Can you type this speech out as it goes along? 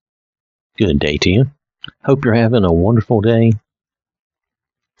Good day to you. Hope you're having a wonderful day.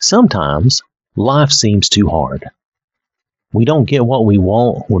 Sometimes life seems too hard. We don't get what we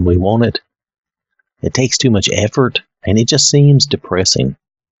want when we want it. It takes too much effort, and it just seems depressing.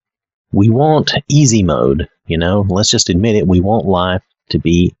 We want easy mode, Let's just admit it. We want life to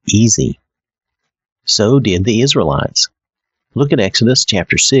be easy. So did the Israelites. Look at Exodus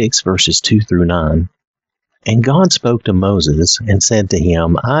chapter 6, verses 2 through 9. And God spoke to Moses and said to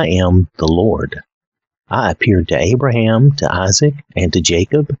him, I am the Lord. I appeared to Abraham, to Isaac, and to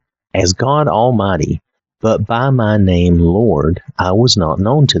Jacob as God Almighty, but by my name Lord I was not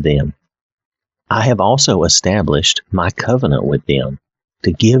known to them. I have also established my covenant with them,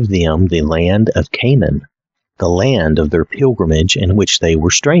 to give them the land of Canaan, the land of their pilgrimage in which they were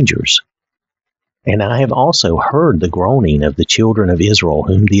strangers. And I have also heard the groaning of the children of Israel,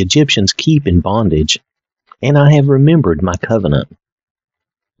 whom the Egyptians keep in bondage, and I have remembered my covenant.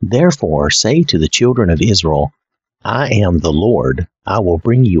 Therefore say to the children of Israel, I am the Lord. I will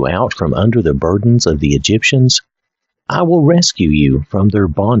bring you out from under the burdens of the Egyptians. I will rescue you from their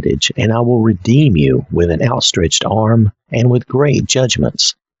bondage, and I will redeem you with an outstretched arm and with great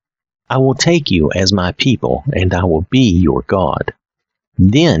judgments. I will take you as my people, and I will be your God.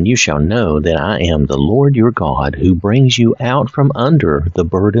 Then you shall know that I am the Lord your God, who brings you out from under the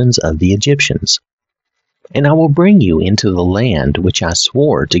burdens of the Egyptians. And I will bring you into the land which I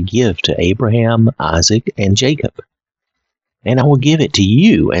swore to give to Abraham, Isaac, and Jacob. And I will give it to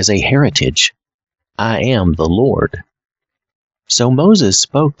you as a heritage. I am the Lord. So Moses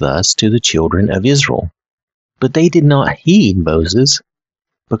spoke thus to the children of Israel. But they did not heed Moses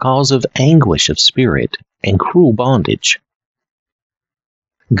because of anguish of spirit and cruel bondage.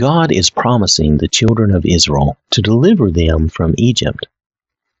 God is promising the children of Israel to deliver them from Egypt.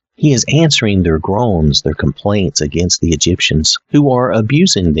 He is answering their groans, their complaints against the Egyptians who are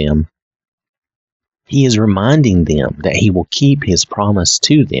abusing them. He is reminding them that he will keep his promise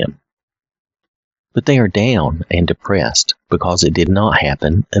to them. But they are down and depressed because it did not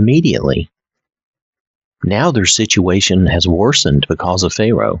happen immediately. Now their situation has worsened because of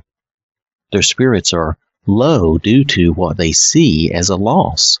Pharaoh. Their spirits are low due to what they see as a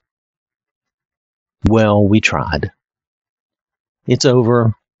loss. Well, we tried. It's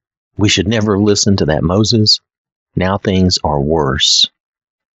over. We should never listen to that Moses. Now things are worse.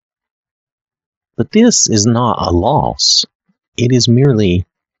 But this is not a loss. It is merely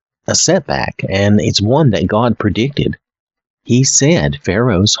a setback, and it's one that God predicted. He said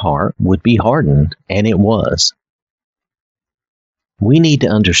Pharaoh's heart would be hardened, and it was. We need to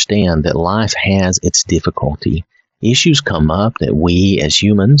understand that life has its difficulty. Issues come up that we as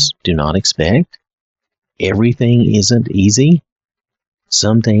humans do not expect. Everything isn't easy.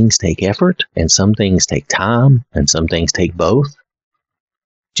 Some things take effort, and some things take time, and some things take both.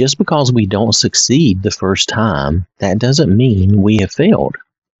 Just because we don't succeed the first time, that doesn't mean we have failed.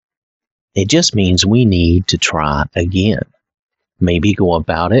 It just means we need to try again. Maybe go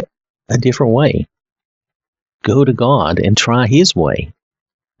about it a different way. Go to God and try His way.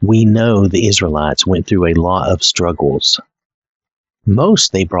 We know the Israelites went through a lot of struggles.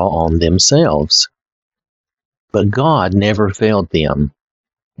 Most they brought on themselves. But God never failed them,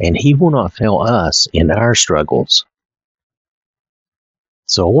 and He will not fail us in our struggles.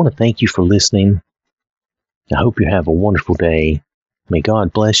 So I want to thank you for listening. I hope you have a wonderful day. May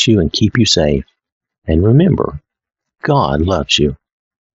God bless you and keep you safe. And remember, God loves you.